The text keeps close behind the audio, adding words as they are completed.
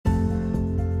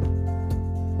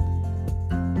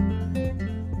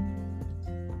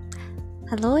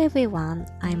Hello everyone,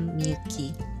 I'm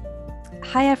Yuki.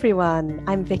 Hi everyone,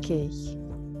 I'm Vicky.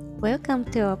 Welcome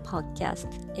to our podcast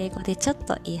英語でちょっ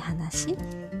といい話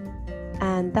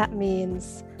And that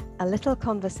means a little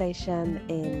conversation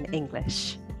in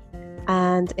English.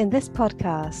 And in this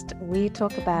podcast, we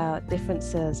talk about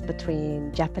differences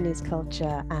between Japanese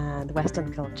culture and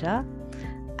Western culture.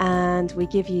 And we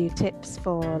give you tips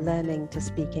for learning to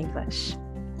speak English.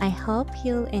 I hope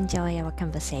you'll enjoy our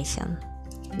conversation.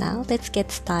 Now let's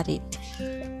get started.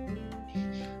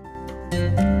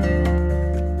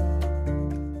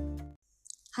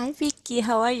 Hi Vicky,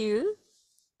 how are you?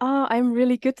 Oh, I'm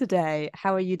really good today.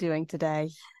 How are you doing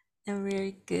today? I'm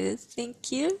very good, thank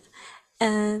you.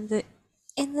 And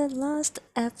in the last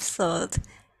episode,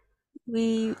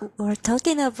 we were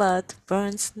talking about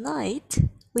Burns Night,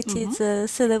 which is a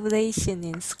celebration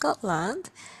in Scotland.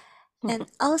 And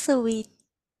also we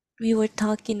were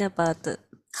talking about the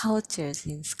cultures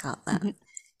in Scotland.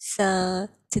 So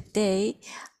today,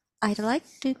 I'd like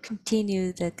to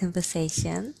continue the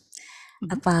conversation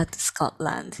about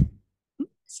Scotland.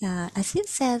 So as you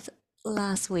said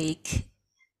last week,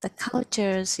 the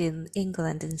cultures in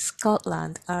England and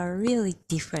Scotland are really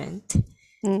different.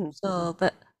 So,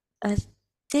 but are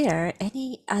there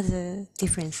any other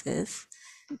differences?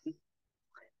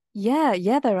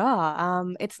 Yeah, there are.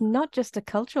 It's not just a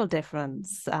cultural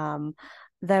difference.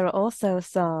 There are also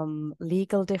some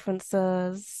legal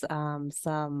differences,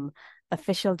 some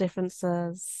official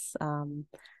differences.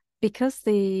 Because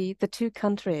the two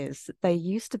countries, they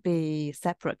used to be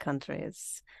separate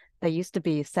countries. They used to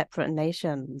be separate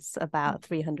nations about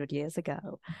 300 years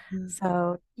ago.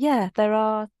 So yeah, there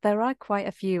are quite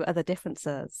a few other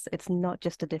differences. It's not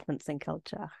just a difference in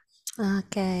culture.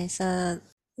 Okay, so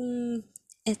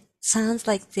it sounds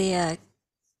like they are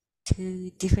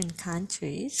two different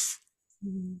countries.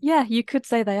 Yeah, you could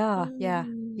say they are. Yeah,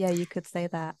 you could say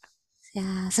that.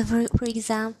 Yeah, so for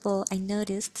example, I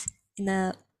noticed in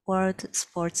a world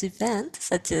sports event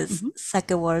such as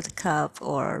Soccer World Cup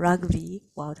or Rugby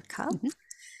World Cup,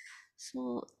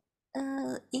 so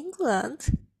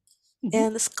England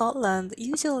and Scotland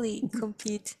usually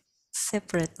compete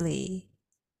separately.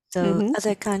 So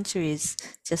other countries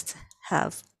just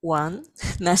have one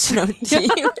national team.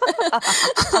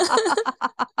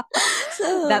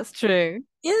 So That's true.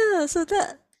 yeah, so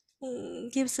that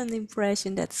gives an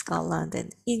impression that Scotland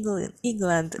and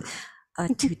England are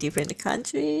two different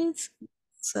countries.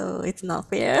 So it's not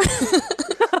fair.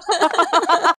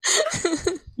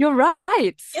 You're right.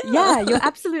 Yeah. Yeah, you're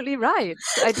absolutely right.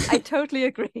 I totally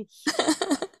agree.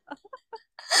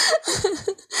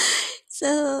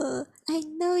 So I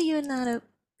know you're not a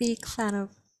big fan of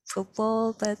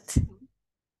football, but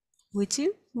would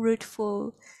you root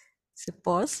for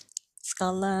both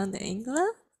Scotland and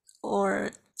England,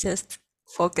 or just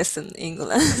focus on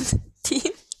England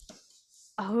team?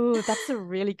 Oh, that's a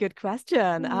really good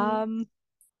question.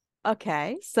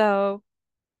 Okay, so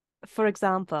for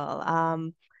example,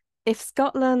 if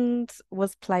Scotland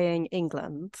was playing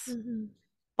England,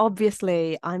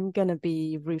 obviously I'm gonna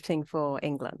be rooting for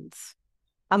England.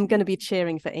 I'm gonna be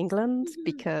cheering for England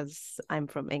because I'm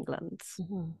from England.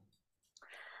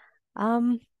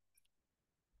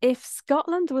 If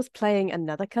Scotland was playing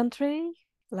another country,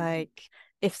 like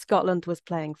if Scotland was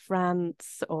playing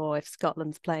France or if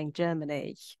Scotland's playing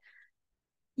Germany,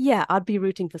 yeah, I'd be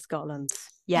rooting for Scotland.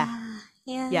 Yeah,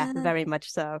 Yeah. very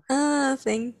much so.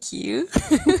 Thank you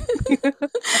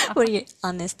for your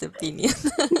honest opinion.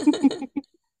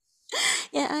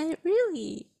 Yeah, I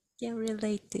really can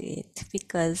relate to it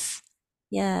because,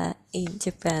 yeah, in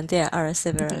Japan there are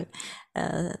several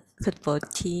football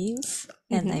teams,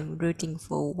 and I'm rooting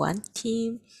for one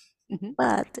team.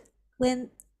 But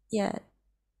when, yeah,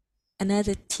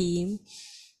 another team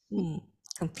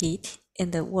compete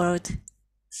in the World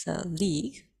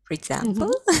League, for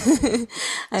example,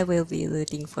 I will be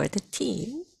rooting for the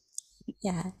team.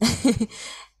 Yeah,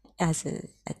 as a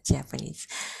Japanese.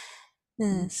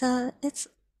 So it's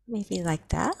maybe like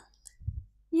that.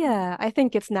 Yeah, I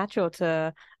think it's natural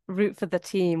to root for the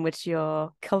team which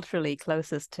you're culturally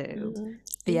closest to,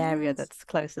 the area Yes. that's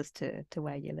closest to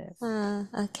where you live.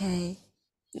 Okay.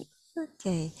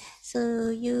 Okay. So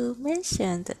you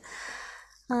mentioned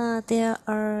there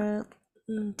are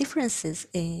differences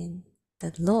in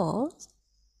the law.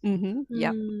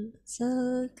 Yep.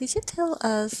 So could you tell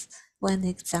us one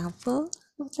example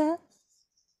of that?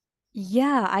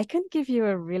 Yeah, I can give you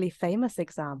a really famous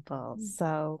example.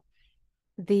 So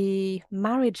the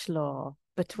marriage law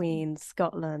between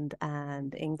Scotland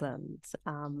and England,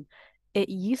 it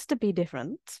used to be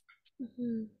different.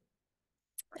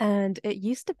 And it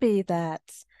used to be that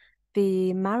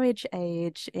the marriage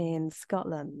age in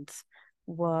Scotland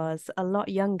was a lot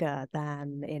younger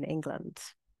than in England.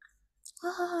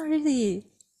 Oh, really?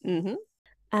 Mm-hmm.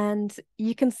 And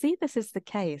you can see this is the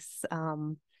case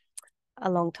a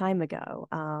long time ago.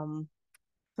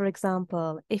 For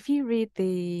example, if you read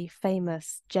the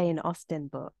famous Jane Austen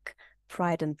book,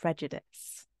 Pride and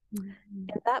Prejudice,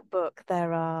 in that book,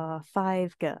 there are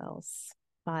five girls,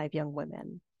 five young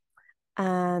women.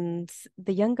 And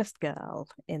the youngest girl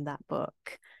in that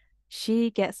book, she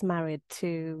gets married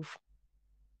to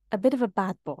a bit of a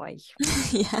bad boy.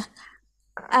 Yeah.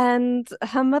 And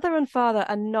her mother and father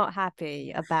are not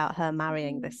happy about her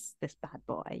marrying this bad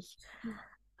boy.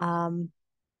 Um,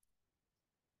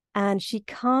 and she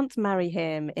can't marry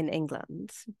him in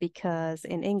England because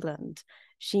in England,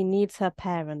 she needs her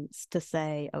parents to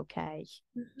say, okay.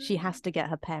 She has to get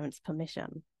her parents'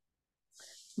 permission.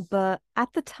 But at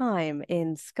the time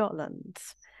in Scotland,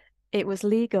 it was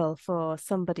legal for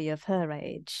somebody of her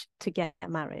age to get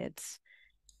married,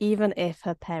 even if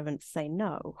her parents say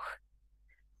no.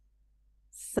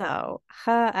 So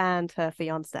her and her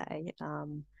fiance,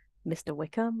 Mr.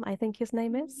 Wickham, I think his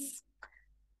name is,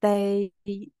 they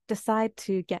decide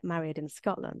to get married in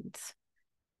Scotland.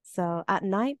 So at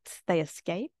night, they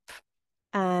escape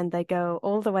and they go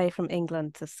all the way from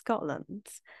England to Scotland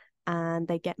and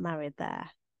they get married there.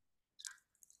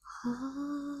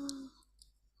 Oh,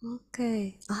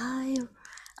 okay.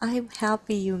 I'm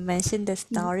happy you mentioned the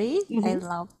story. I Mm-hmm.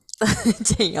 love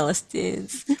Jane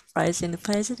Austen's Pride and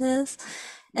Prejudice.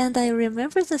 And I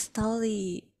remember the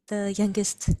story, the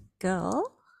youngest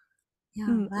girl. Yeah,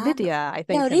 Lydia, I yeah,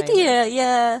 think her name is. Lydia,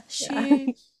 yeah, Yeah.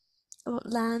 she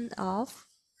ran off,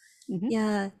 Mm-hmm.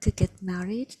 yeah, to get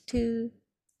married to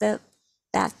the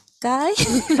that guy.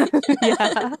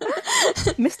 Yeah.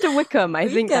 Mr. Wickham, I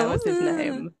think that Wickham. was his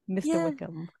name. Mr. Yeah,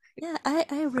 Wickham. yeah,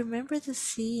 I remember the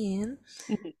scene,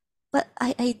 Mhm. but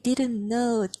I didn't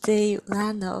know they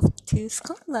ran off to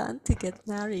Scotland to get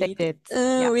They married did.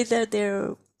 Yeah. without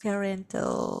their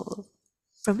parental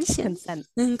permission Consent.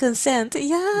 and consent. Mhm.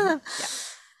 Yeah. Yeah.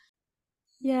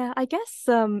 Yeah, I guess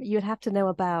you'd have to know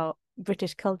about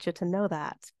British culture to know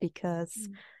that because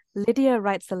Lydia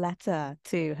writes a letter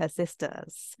to her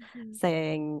sisters Mhm.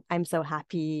 saying, I'm so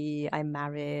happy I'm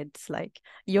married. Like,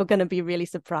 you're going to be really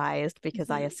surprised because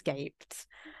I escaped.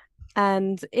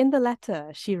 And in the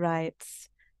letter, she writes,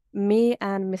 me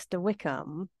and Mr.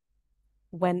 Wickham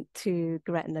went to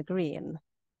Gretna Green.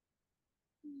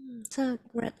 So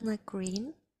Gretna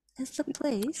Green is the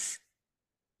place.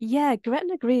 Yeah,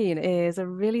 Gretna Green is a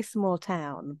really small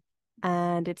town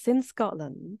and it's in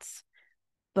Scotland,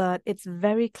 but it's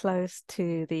very close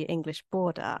to the English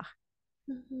border.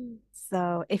 Mhm.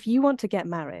 So if you want to get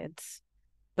married,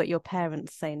 but your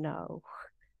parents say no,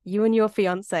 you and your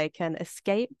fiance can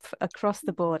escape across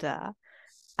the border,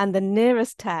 and the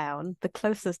nearest town, the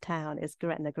closest town, is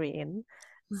Gretna Green.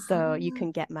 So you Ah,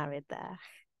 can get married there.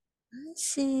 I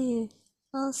see.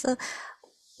 Also,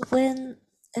 when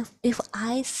if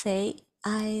I say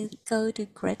I go to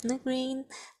Gretna Green,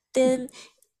 then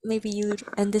maybe you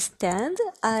understand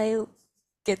I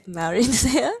get married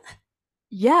there.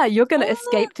 Yeah, you're going to Ah.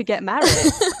 escape to get married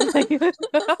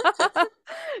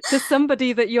to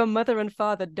somebody that your mother and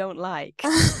father don't like.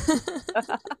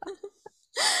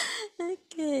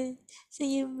 Okay, so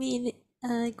you mean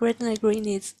Gretna Green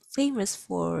is famous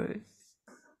for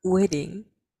wedding?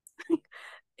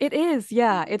 It is,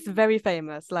 yeah, it's very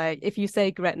famous. Like if you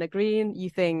say Gretna Green, you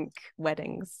think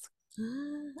weddings.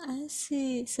 I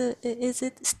see. So is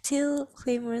it still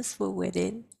famous for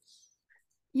wedding?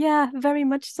 Yeah, very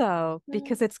much so, Mm,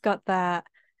 because it's got that,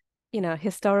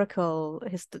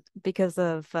 because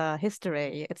of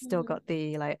history, it's still mhm, got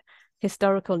the like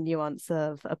historical nuance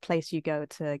of a place you go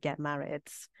to get married.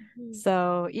 mhm.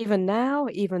 So even now,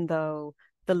 even though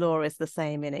the law is the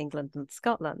same in England and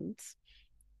Scotland,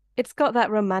 it's got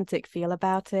that romantic feel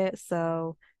about it.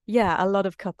 So yeah, a lot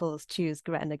of couples choose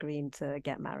Gretna Green to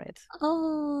get married.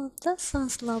 Oh, that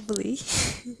sounds lovely.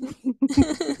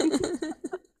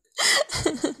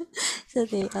 So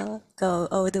they all go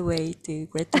all the way to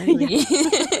Gretna Yeah. Green.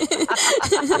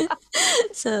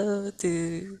 So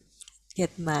to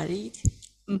get married,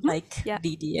 like Yeah.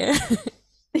 Lydia.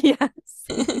 Yes.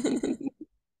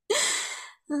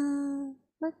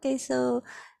 Okay, so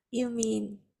you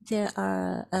mean there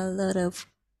are a lot of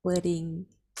wedding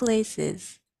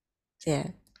places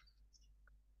there?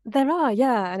 There are,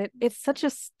 yeah, and it's such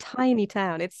a tiny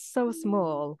town. It's so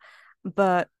small,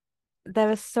 but there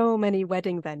are so many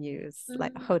wedding venues,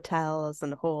 like Mm. hotels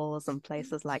and halls and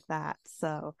places like that.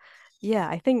 So, yeah,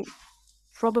 I think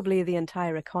probably the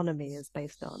entire economy is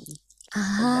based on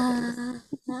weddings.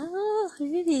 Oh,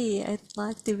 really? I'd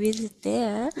like to visit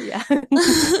there. Yeah.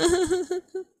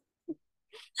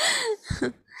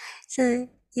 So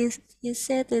you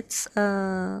said it's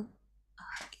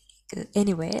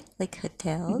anywhere like Mhm,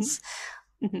 hotels.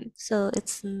 mhm. So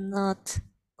it's not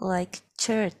like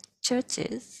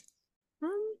churches.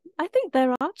 I think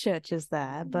there are churches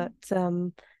there, but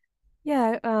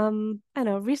yeah, I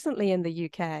know recently in the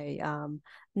UK,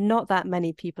 not that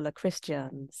many people are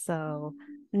Christian, so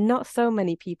not so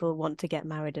many people want to get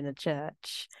married in a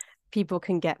church. People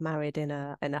can get married in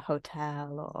a hotel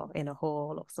or in a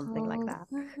hall or something like Oh, that.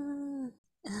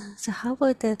 so how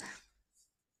about the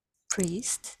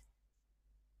priest?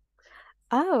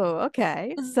 Oh,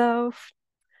 okay. So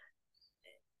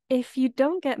if you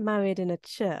don't get married in a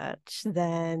church,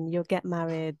 then you'll get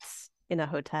married in a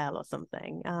hotel or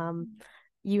something.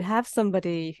 You have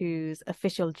somebody whose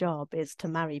official job is to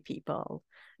marry people,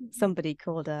 somebody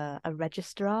called a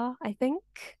registrar, I think.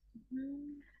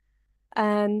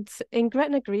 And in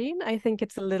Gretna Green, I think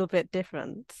it's a little bit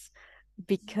different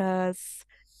because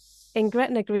in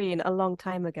Gretna Green, a long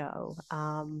time ago,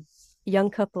 young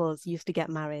couples used to get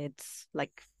married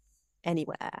like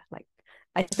anywhere. Like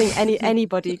I think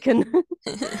anybody can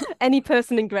any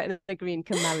person in Gretna Green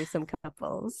can marry some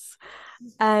couples.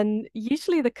 And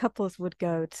usually the couples would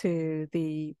go to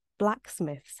the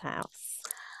blacksmith's house.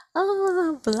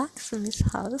 Oh, blacksmith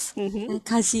house. Hmm.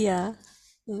 Kajiya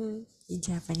in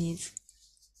Japanese.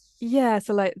 Yeah,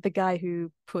 so like the guy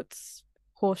who puts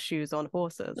horseshoes on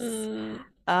horses. Mm.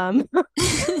 Um,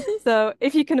 so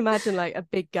if you can imagine like a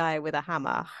big guy with a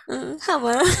hammer.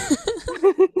 Hammer.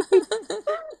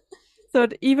 So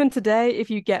even today, if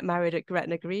you get married at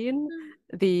Gretna Green,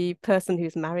 the person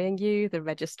who's marrying you, the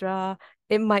registrar,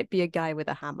 it might be a guy with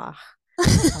a hammer,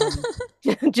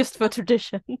 um, just for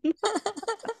tradition.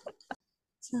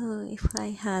 So if I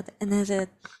had another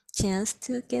chance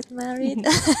to get married,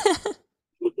 Mhm.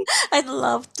 I'd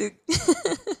love to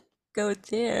go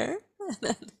there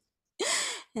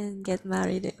and get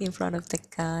married in front of the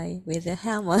guy with a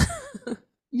hammer.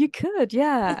 You could,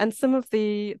 yeah. And some of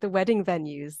the wedding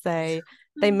venues, they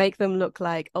make them look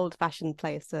like old-fashioned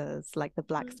places, like the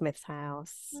blacksmith's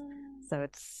house. So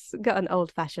it's got an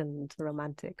old-fashioned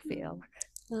romantic feel.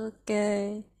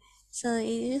 Okay. So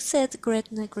you said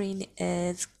Gretna Green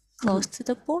is close Mhm, to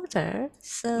the border. mhm.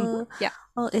 So, Yeah.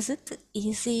 oh, is it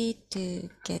easy to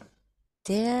get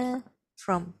there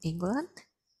from England?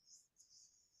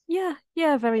 Yeah,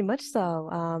 yeah, very much so.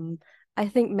 I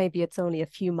think maybe it's only a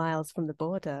few miles from the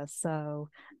border, so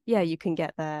yeah, you can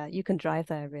get there, you can drive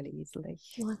there really easily.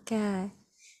 Okay,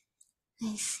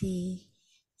 I see.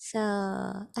 So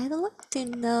I'd like to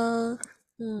know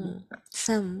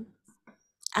some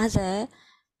other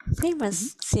Mhm.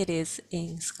 famous cities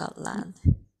in Scotland.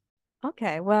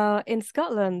 Okay, well, in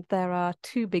Scotland, there are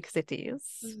two big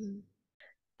cities, Mhm,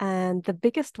 and the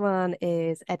biggest one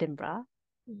is Edinburgh.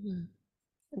 mhm.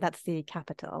 That's the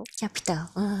capital. Capital.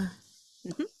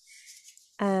 Mhm.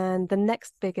 And the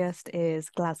next biggest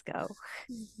is Glasgow.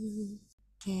 Mhm.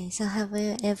 Okay, so have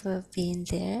you ever been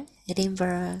there?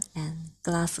 Edinburgh and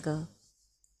Glasgow.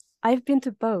 I've been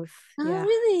to both. Oh, Yeah,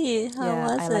 really? How yeah,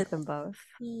 I was like it? them both.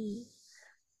 Mm.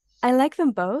 I like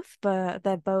them both, but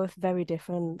they're both very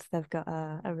different. They've got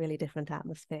a really different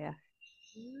atmosphere.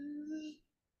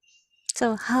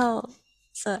 So how?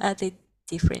 So are they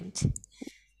different?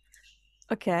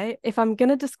 Okay, if I'm going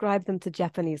to describe them to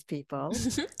Japanese people,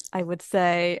 I would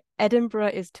say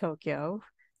Edinburgh is Tokyo,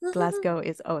 Glasgow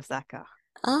is Osaka.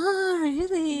 Ah,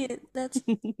 really? That's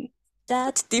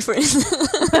that different.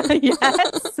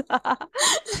 Yes.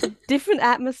 Different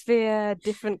atmosphere,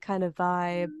 different kind of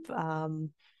vibe.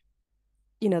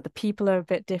 The people are a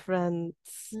bit different.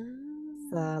 Mm.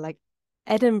 So, like,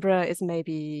 Edinburgh is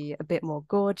maybe a bit more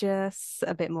gorgeous,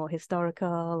 a bit more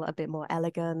historical, a bit more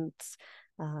elegant.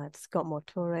 It's got more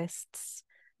tourists.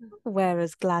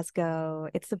 Whereas Glasgow,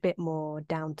 it's a bit more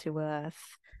down to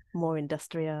earth, more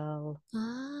industrial,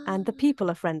 and the Ah. people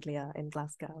are friendlier in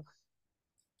Glasgow.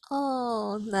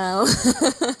 Oh, no.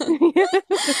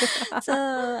 So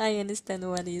I understand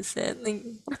what you said.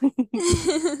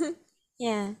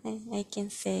 Yeah, I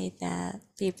can say that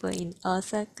people in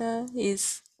Osaka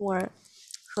is more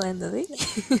friendly.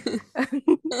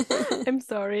 I'm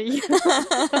sorry.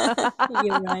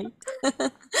 You're right.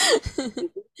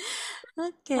 I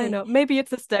Okay. know. Maybe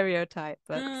it's a stereotype,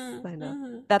 but I know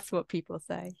Mm. that's what people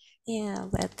say. Yeah,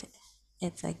 but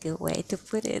it's a good way to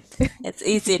put it. It's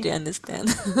easy to understand.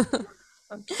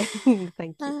 Okay.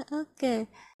 Thank you. Okay.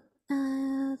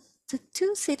 Uh, the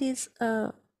two cities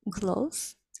are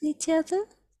close to each other.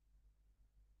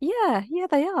 Yeah,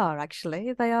 they are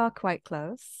actually. They are quite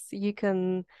close. You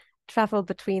can travel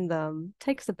between them.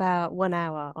 Takes about 1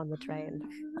 hour on the train.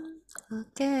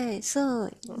 Okay, so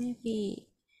Mm. maybe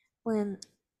when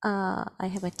I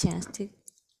have a chance to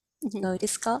Mhm. go to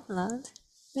Scotland,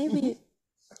 Mhm. maybe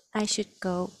I should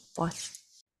go both.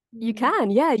 You Mm,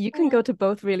 can, yeah, you can Yeah, go to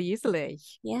both really easily.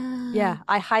 yeah, Yeah,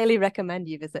 I highly recommend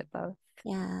you visit both.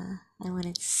 yeah. I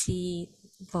wanted to see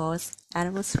both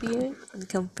atmosphere and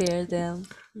compare them.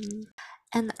 Mm.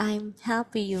 And I'm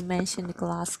happy you mentioned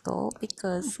Glasgow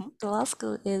because Mhm.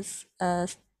 Glasgow is a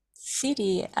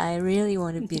city I really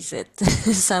want to visit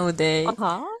someday.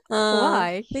 Uh-huh.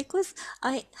 Why? Because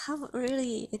I have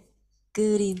really a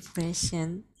good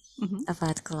impression Mhm.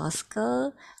 about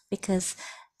Glasgow because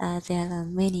there are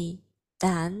many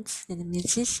bands and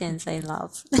musicians I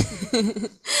love.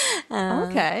 uh,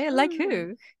 Okay, like mm,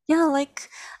 who? yeah, like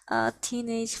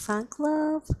Teenage Fan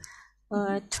Club Mhm.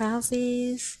 or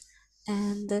Travis,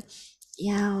 and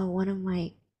yeah, one of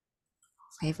my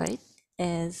favorite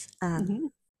is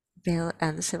Mhm. Bill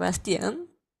and Sebastian.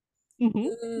 Mhm.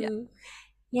 Yeah. Mm,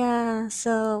 yeah,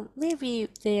 so maybe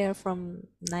they're from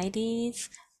 90s,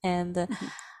 and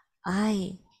Mhm.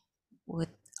 I would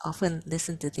often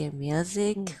listen to their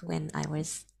music Mhm. when I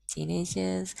was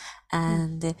teenagers, Mhm.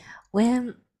 and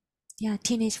when yeah,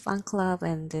 Teenage Fan Club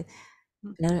and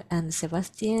Bill and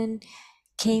Sebastian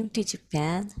came Mhm. to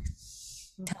Japan,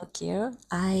 Mhm. Tokyo,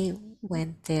 I Mhm.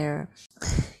 went there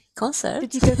Did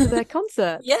concert. you go to their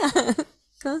concerts? Yeah,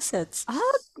 concerts.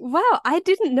 Oh, wow. I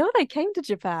didn't know they came to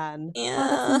Japan. Oh,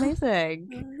 that's Yeah, amazing.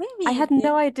 I maybe had they.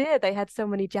 no idea they had so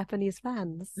many Japanese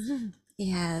fans.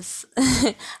 Yes,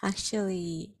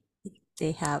 actually,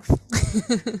 they have.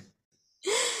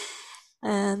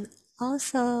 And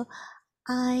also,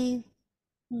 I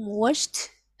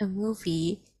watched a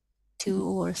movie Mhm. 2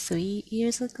 or 3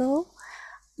 years ago,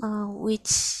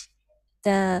 which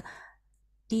the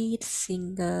lead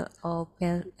singer of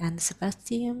Belle and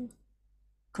Sebastian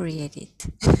created.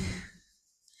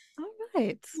 All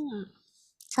right. Hmm.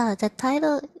 So the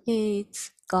title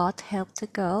is God Help the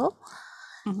Girl,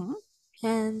 Mhm.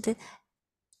 and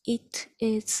it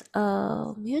is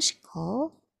a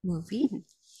musical movie, Mhm.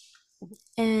 Mhm.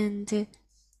 and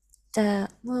the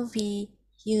movie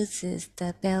uses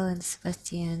the Belle and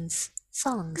Sebastian's Mhm.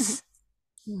 songs.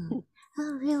 Hmm. Mhm.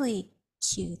 Oh, really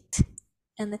cute.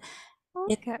 And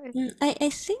it, Okay. I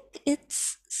think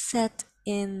it's set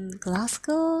in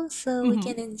Glasgow, so we Mhm.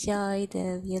 can enjoy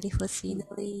the beautiful Mhm.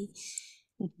 scenery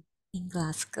Mhm. in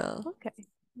Glasgow. Okay.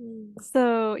 Hmm.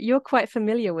 So you're quite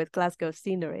familiar with Glasgow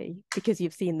scenery because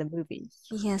you've seen the movie.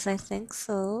 Yes, I think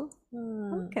so.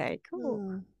 Okay, cool.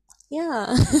 Hmm.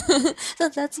 Yeah, so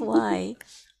that's why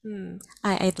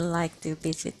I'd like to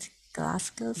visit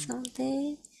Glasgow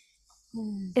someday.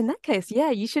 Mm. In that case,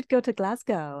 yeah, you should go to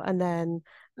Glasgow and then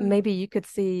Mm. maybe you could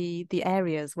see the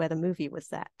areas where the movie was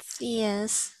set,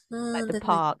 Yes, like the that would.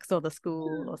 parks or the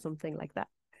school Mm. or something like that.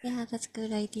 Yeah, that's a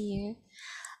good idea.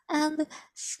 And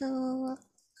so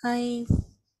I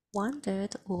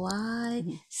wondered why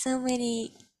Mhm. so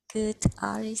many good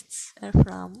artists are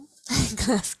from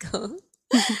Glasgow.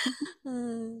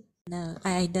 No,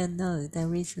 I don't know the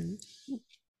reason.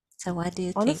 So what do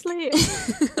you think? Honestly,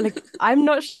 like I'm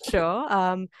not sure.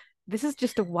 This is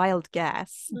just a wild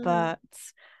guess, Mm, but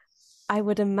I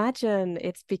would imagine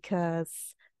it's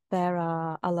because there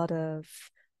are a lot of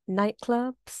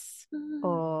nightclubs mm,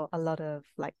 or a lot of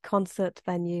like concert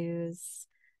venues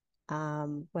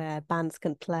where bands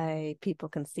can play, people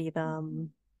can see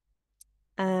them.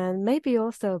 And maybe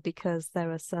also because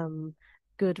there are some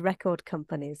good record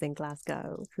companies in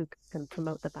Glasgow who can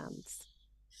promote the bands.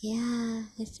 yeah,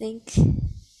 I think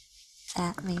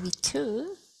that may be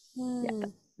true. Yeah,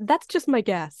 Mm, that's just my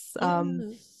guess.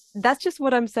 mm, That's just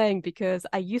what I'm saying because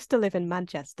I used to live in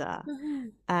Manchester.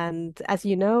 mm, And as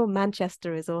you know,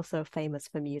 Manchester is also famous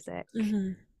for music.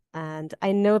 mm, And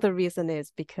I know the reason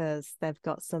is because they've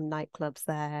got some nightclubs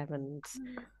there and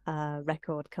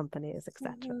record companies,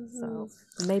 etc. mm. So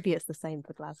maybe it's the same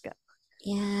for Glasgow.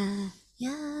 Yeah,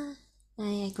 yeah,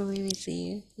 I agree with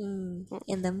you. Mm.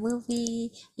 In the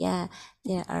movie, yeah,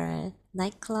 there are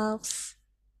nightclubs,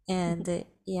 and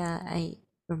yeah, I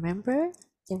remember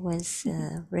there was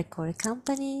a record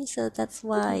company, so that's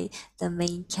why the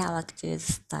main characters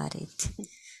started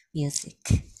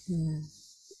music. Mm.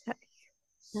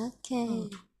 Oh, Okay.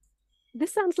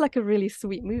 this sounds like a really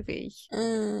sweet movie.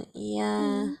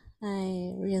 Yeah, Mm.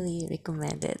 I really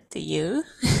recommend it to you.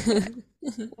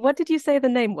 Okay. What did you say the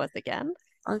name was again?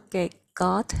 Okay,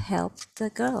 God help the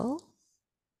girl.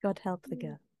 God help the Mm,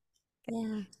 girl.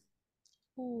 Yeah.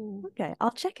 Mm, Okay,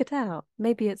 I'll check it out.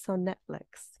 Maybe it's on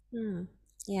Netflix. mm,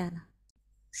 yeah.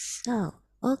 So,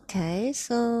 okay,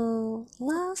 so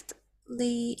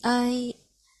lastly, I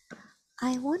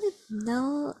want to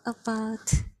know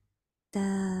about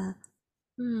the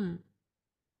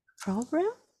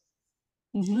problem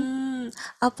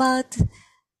about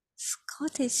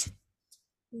Scottish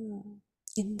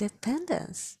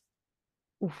independence.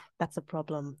 Oof, that's a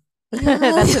problem. Yeah,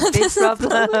 That's a big that's a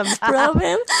problem.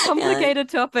 problem. Complicated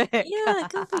topic. Yeah,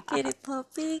 complicated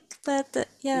topic, but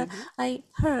yeah, I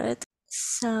heard.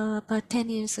 So about 10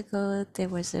 years ago, there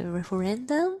was a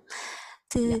referendum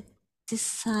Yeah. to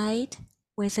decide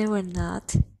whether or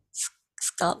not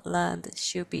Scotland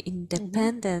should be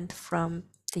independent from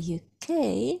the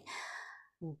UK.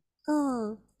 Mm.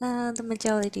 Oh, and the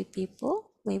majority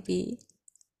people, maybe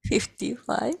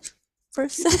 55%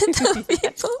 of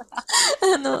people,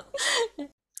 no,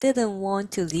 didn't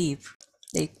want to leave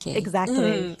the UK.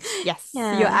 Exactly. Yes,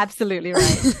 you're Yeah. absolutely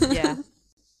right. Yeah.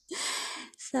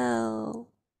 So,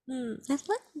 I'd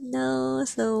like to know,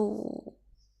 so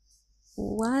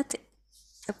what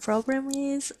the problem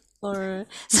is, or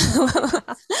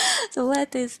so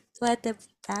what the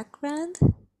background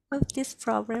of this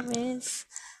problem is?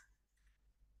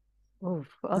 Oof,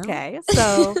 No? okay.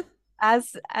 So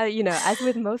as as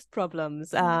with most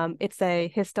problems, it's a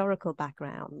historical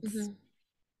background.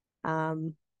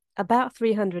 About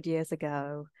 300 years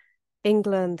ago,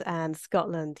 England and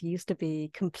Scotland used to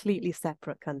be completely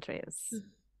separate countries.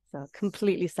 So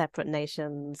completely separate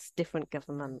nations, different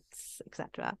governments,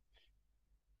 etc.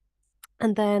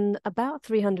 And then about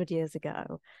 300 years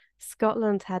ago,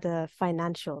 Scotland had a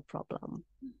financial problem.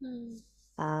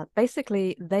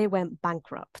 Basically, they went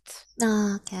bankrupt.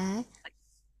 Okay.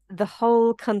 The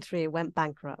whole country went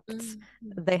bankrupt.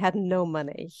 They had no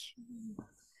money.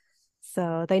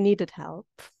 So they needed help.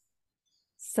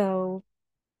 So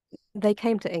they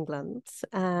came to England,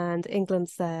 and England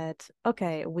said,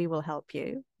 okay, we will help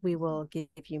you. We will give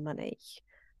you money,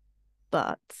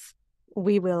 but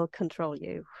we will control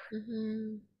you.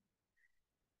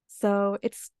 So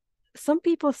some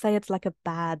people say it's like a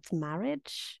bad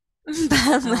marriage.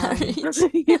 Bad marriage.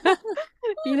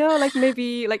 Like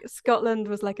maybe like Scotland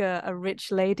was like a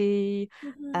rich lady,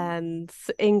 and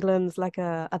England's like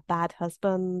a bad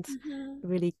husband,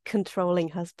 really controlling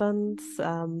husband.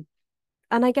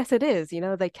 And I guess it is,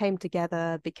 they came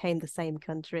together, became the same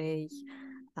country.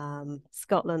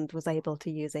 Scotland was able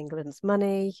to use England's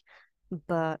money,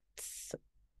 but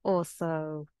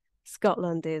also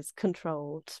Scotland is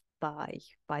controlled by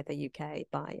the UK,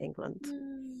 by England.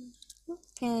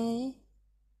 Okay.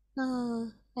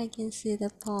 Oh, I can see the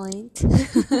point.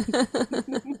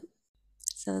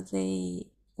 So they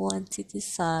want to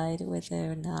decide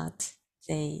whether or not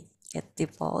they get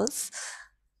divorced.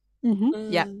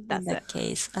 Yeah, In that's that it.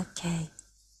 case, okay.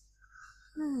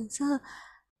 So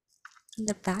in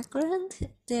the background,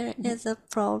 there is a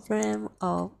problem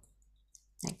of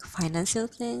like financial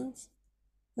things.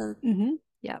 So,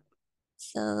 Yeah.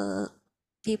 so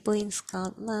people in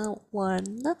Scotland were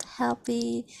not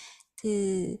happy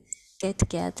to get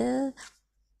together,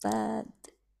 but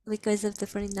because of the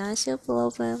financial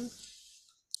problem,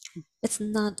 it's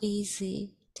not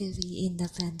easy to be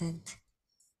independent.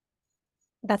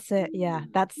 That's it. Yeah,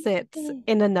 that's it. Okay.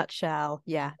 In a nutshell.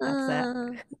 Yeah, that's it.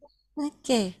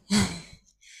 Okay.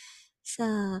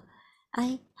 So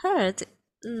I heard,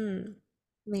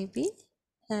 maybe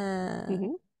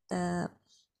hmm the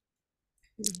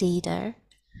leader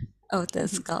of the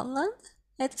Scotland,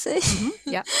 I'd say,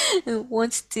 Yeah.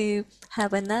 wants to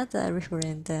have another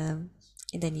referendum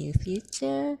in the near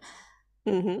future,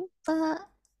 hmm but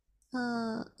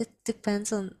it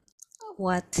depends on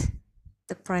what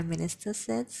the prime minister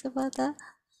says about that.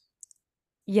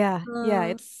 Yeah, yeah.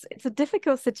 Uh, It's a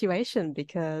difficult situation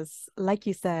because, like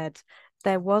you said,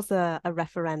 there was a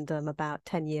referendum about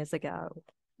 10 years ago,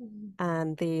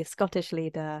 and the Scottish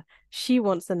leader, she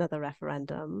wants another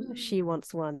referendum. She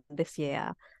wants one this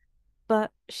year,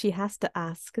 but she has to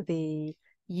ask the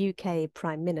UK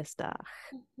Prime Minister,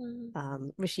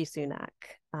 Rishi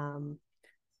Sunak,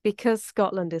 because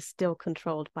Scotland is still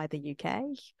controlled by the UK.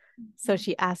 So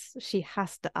she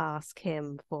has to ask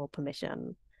him for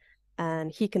permission,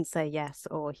 and he can say yes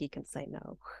or he can say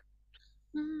no.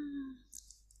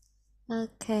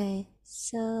 okay,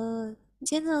 so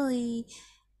generally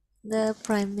the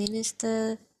prime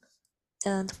minister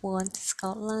don't want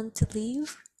Scotland to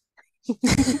leave.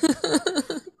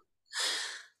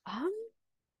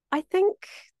 I think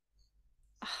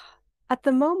at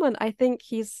the moment, I think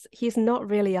he's not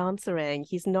really answering.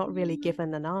 He's not really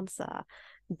given an answer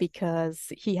because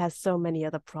he has so many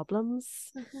other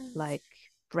problems like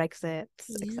Brexit,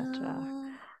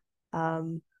 etc. Yeah.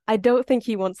 I don't think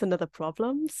he wants another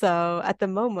problem. So at the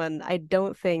moment, I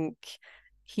don't think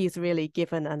he's really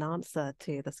given an answer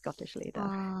to the Scottish leader.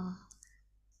 Oh,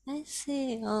 I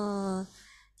see. Oh,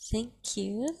 thank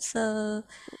you. So,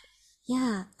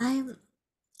 yeah, I'm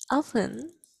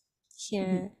often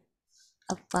hear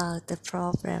about the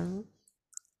problem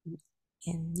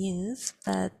in news,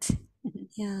 but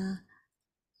yeah,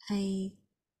 I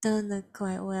don't know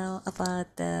quite well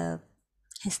about the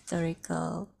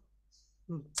historical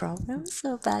problems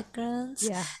or backgrounds,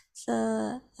 Yeah.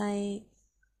 so I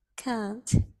can't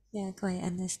quite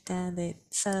understand it.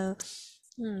 So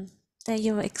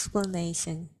your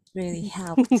explanation really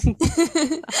helped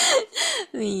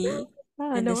me No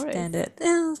worries. understand it.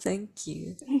 Oh, thank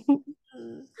you.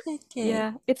 Okay.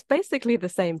 Yeah, it's basically the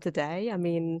same today. I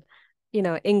mean,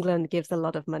 England gives a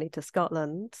lot of money to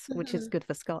Scotland, which is good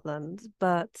for Scotland,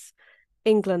 but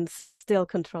England still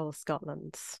controls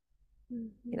Scotland.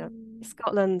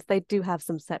 Scotland, they do have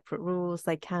some separate rules.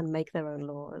 They can make their own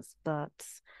laws, but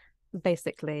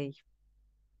basically,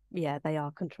 yeah, they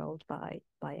are controlled by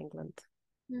England.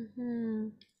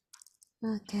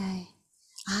 Okay.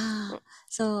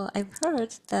 So I've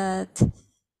heard that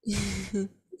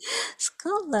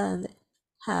Scotland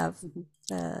have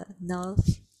the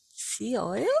North Sea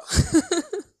oil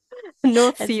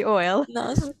North as Sea oil.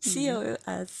 North Sea oil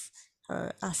as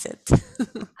her asset.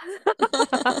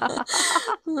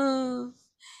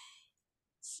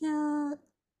 So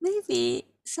maybe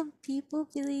some people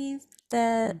believe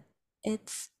that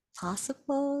it's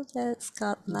possible that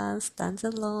Scotland stands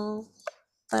alone,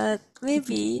 but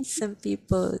maybe some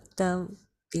people don't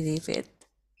believe it.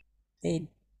 They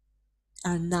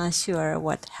are not sure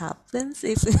what happens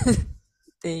if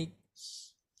they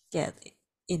get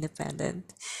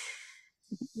independent.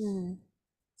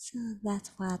 So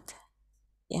that's what,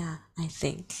 I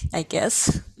think, I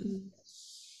guess.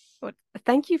 Well,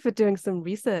 thank you for doing some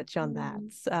research on that.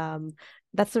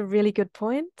 That's a really good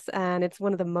point, and it's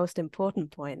one of the most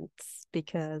important points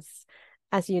because,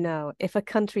 as you know, if a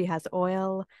country has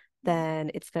oil,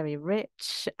 then it's very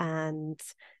rich and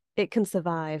it can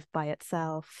survive by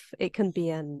itself. It can be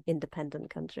an independent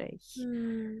country.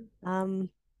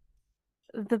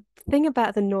 The thing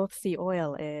about the North Sea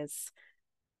oil is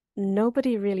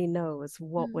nobody really knows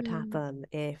what would happen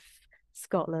if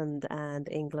Scotland and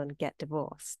England get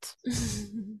divorced.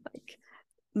 Like,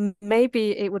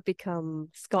 maybe it would become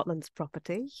Scotland's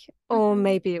property, or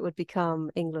maybe it would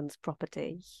become England's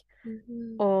property,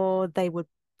 or they would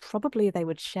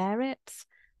share it,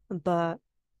 but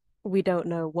we don't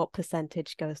know what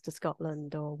percentage goes to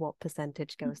Scotland or what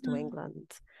percentage goes to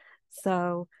England.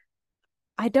 So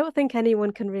I don't think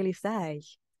anyone can really say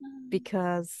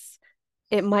because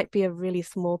it might be a really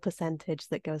small percentage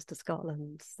that goes to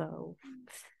Scotland. So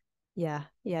yeah,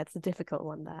 it's a difficult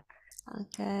one there.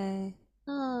 Okay.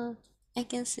 Oh, I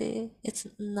can see it's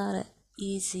not an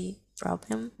easy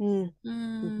problem.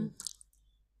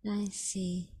 I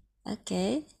see.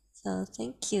 Okay. So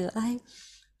thank you. I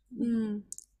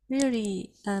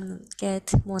really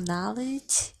get more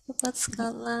knowledge about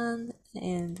Scotland,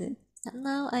 and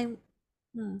now I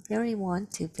really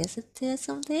want to visit there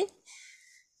someday.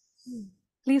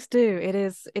 Please do.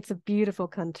 It's a beautiful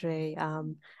country.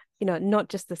 Not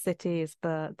just the cities,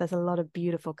 but there's a lot of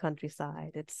beautiful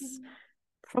countryside. It's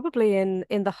probably in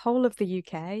the whole of the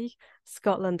UK,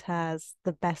 Scotland has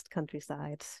the best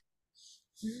countryside.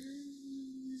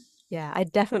 Yeah, I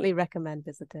definitely recommend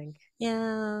visiting.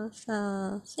 Yeah,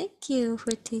 so thank you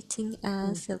for teaching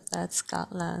us about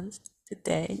Scotland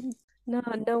today. No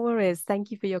worries.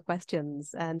 Thank you for your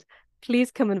questions, and please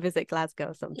come and visit Glasgow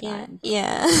Yeah, sometime.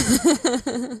 yeah.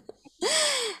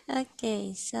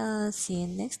 Okay, so see you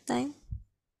next time.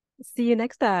 See you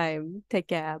next time. Take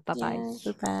care. Bye-bye.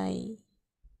 Yeah, bye-bye.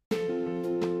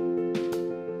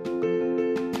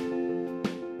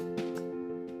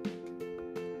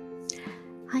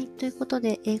 はい、ということ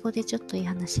で、英語でちょっといい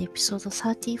話、エピソード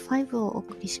35をお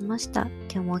送りしました。今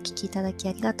日もお聞きいただき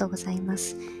ありがとうございま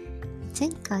す。前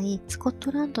回、スコッ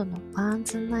トランドのバーン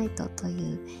ズナイトと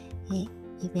いうイ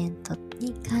ベント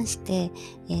に関して、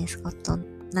スコット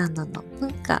ランドの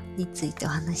文化についてお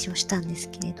話をしたんです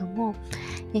けれども、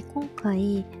今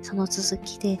回その続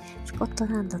きでスコット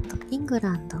ランドとイング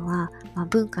ランドは、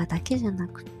文化だけじゃな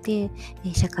くて、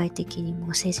社会的にも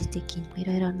政治的にもい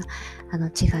ろいろな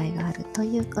違いがあると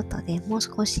いうことで、もう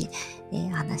少し、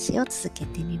話を続け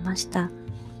てみました。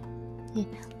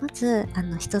まず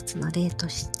一つの例と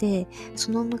して、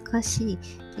その昔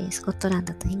スコットラン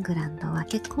ドとイングランドは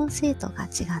結婚制度が違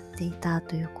っていた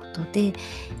ということで、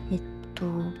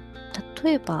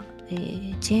例えば、ジ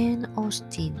ェーン・オース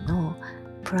ティンの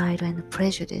Pride and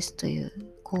Prejudice という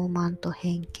傲慢と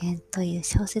偏見という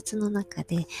小説の中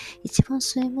で、一番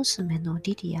末娘の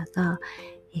リリアが、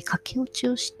駆け落ち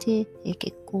をして、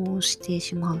結婚をして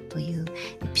しまうという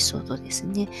エピソードです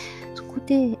ね。そこ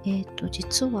で、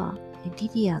実はリ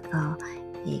リアが、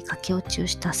駆け落ちを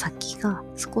した先が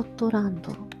スコットラン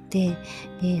ドで、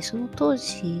その当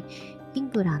時イン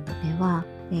グランドでは、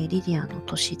リリアの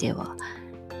年では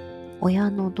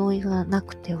親の同意がな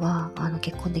くては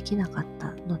結婚できなかっ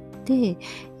たので、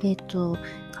駆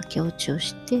け落ちを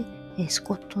して、ス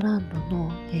コットランド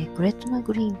の、グレットナ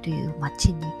グリーンという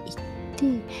町に行っ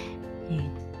て、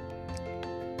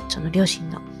その両親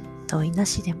の同意な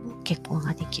しでも結婚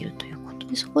ができるということ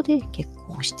で、そこで結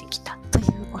婚をしてきたという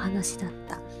お話だっ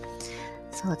た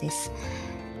そうです。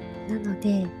なの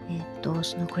で、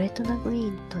そのグレートナグリー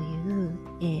ンと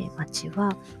いう、町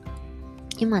は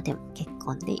今でも結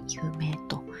婚で有名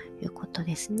ということ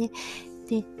ですね。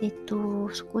で、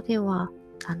そこでは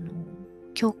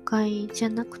教会じゃ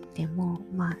なくても、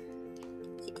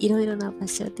いろいろな場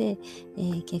所で、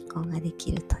結婚がで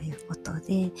きるということ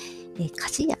で、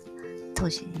鍛冶屋、当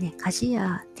時ね、鍛冶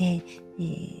屋で、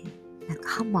なんか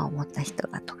ハンマーを持った人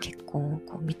が結婚を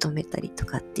認めたりと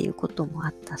かっていうこともあ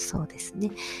ったそうです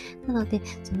ね。なので、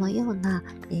そのような、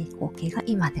光景が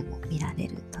今でも見られ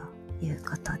るという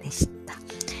ことでした。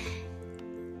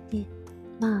で、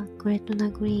グレートナ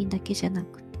グリーンだけじゃな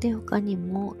くて、他に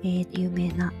も、有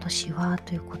名な都市は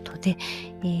ということで、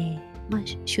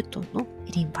首都の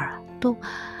エディンバラと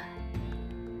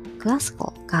グラス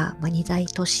ゴーが二大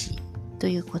都市と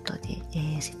いうことで、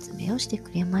説明をして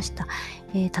くれました。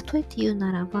例えて言う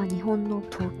ならば、日本の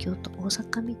東京と大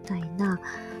阪みたいな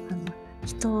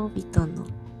人々の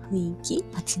雰囲気、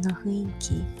街の雰囲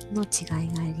気の違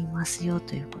いがありますよ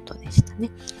ということでしたね。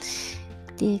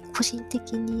で、個人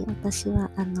的に私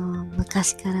は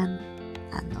昔から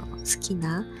好き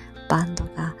なバンド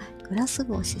がグラス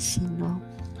ゴー出身の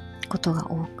ことが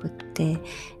多くって、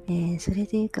それ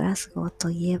でグラスゴー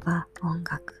といえば音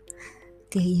楽っ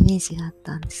ていうイメージがあっ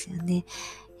たんですよね。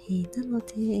なの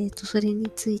で、それ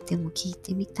についても聞い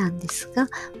てみたんですが、ウ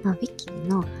ィキ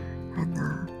の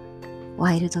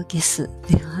ワイルドゲス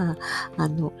では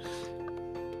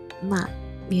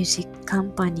ミュージックカ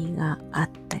ンパニーがあっ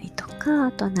たりとか、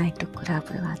あとナイトクラ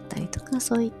ブがあったりとか、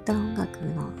そういった音楽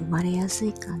の生まれやす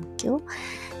い環境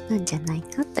なんじゃない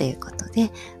かということで、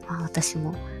私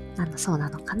もそうな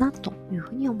のかなという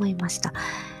ふうに思いました。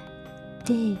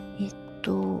で、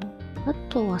あ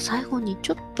とは最後に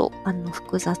ちょっと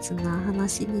複雑な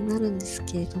話になるんです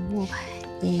けれども、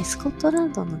スコットラ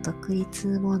ンドの独立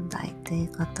問題という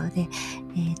ことで、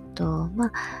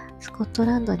スコット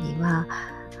ランドには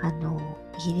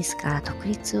イギリスから独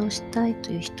立をしたい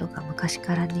という人が昔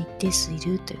からね、一定数い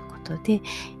るということで、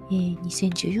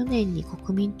2014年に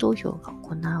国民投票が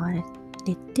行われ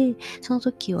て、その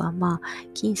時は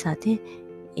僅差で、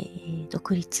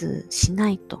独立しな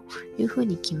いというふう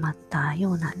に決まった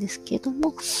ようなんですけど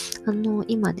も、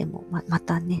今でもま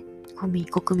たね、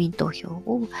国民投票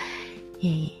を、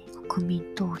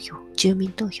住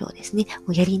民投票ですね、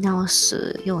をやり直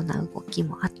すような動き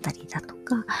もあったりだと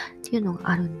かっていうのが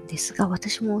あるんですが、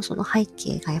私もその背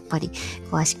景がやっぱり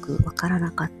詳しくわから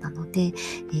なかったので、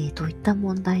どういった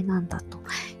問題なんだと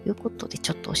いうことで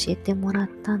ちょっと教えてもらっ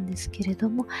たんですけれど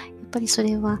も、やっぱりそ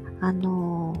れは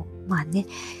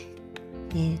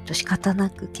仕方な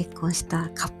く結婚した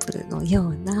カップルのよ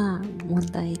うな問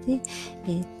題で、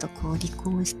離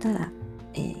婚したら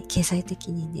経済的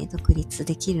にね、独立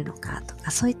できるのかと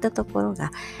か、そういったところ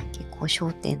が結構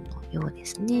焦点のようで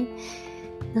すね。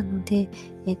なので、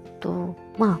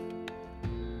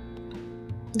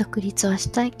独立は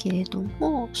したいけれど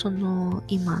も、その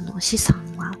今の資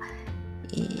産は、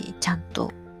ちゃんと、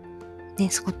ね、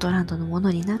スコットランドのも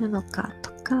のになるのか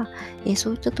とか、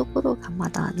そういったところがま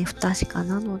だね、不確か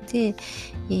なので、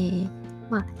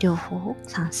両方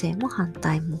賛成も反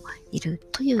対もいる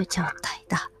という状態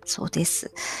だそうで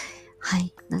す。は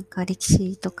い。なんか歴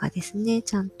史とかですね、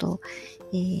ちゃんと、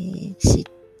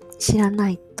知らな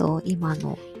いと今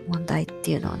の問題っ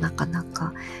ていうのはなかな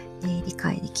か、理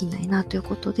解できないなという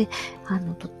ことで、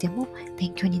とっても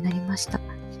勉強になりました。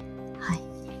はい。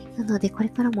なので、これ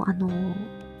からも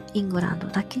イングランド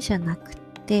だけじゃなく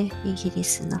て、イギリ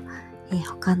スの、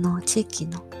他の地域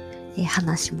の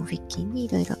話もウィキにい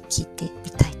ろいろ聞いて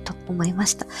みたいと思いま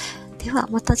した。では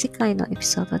また次回のエピ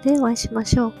ソードでお会いしま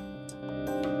しょう。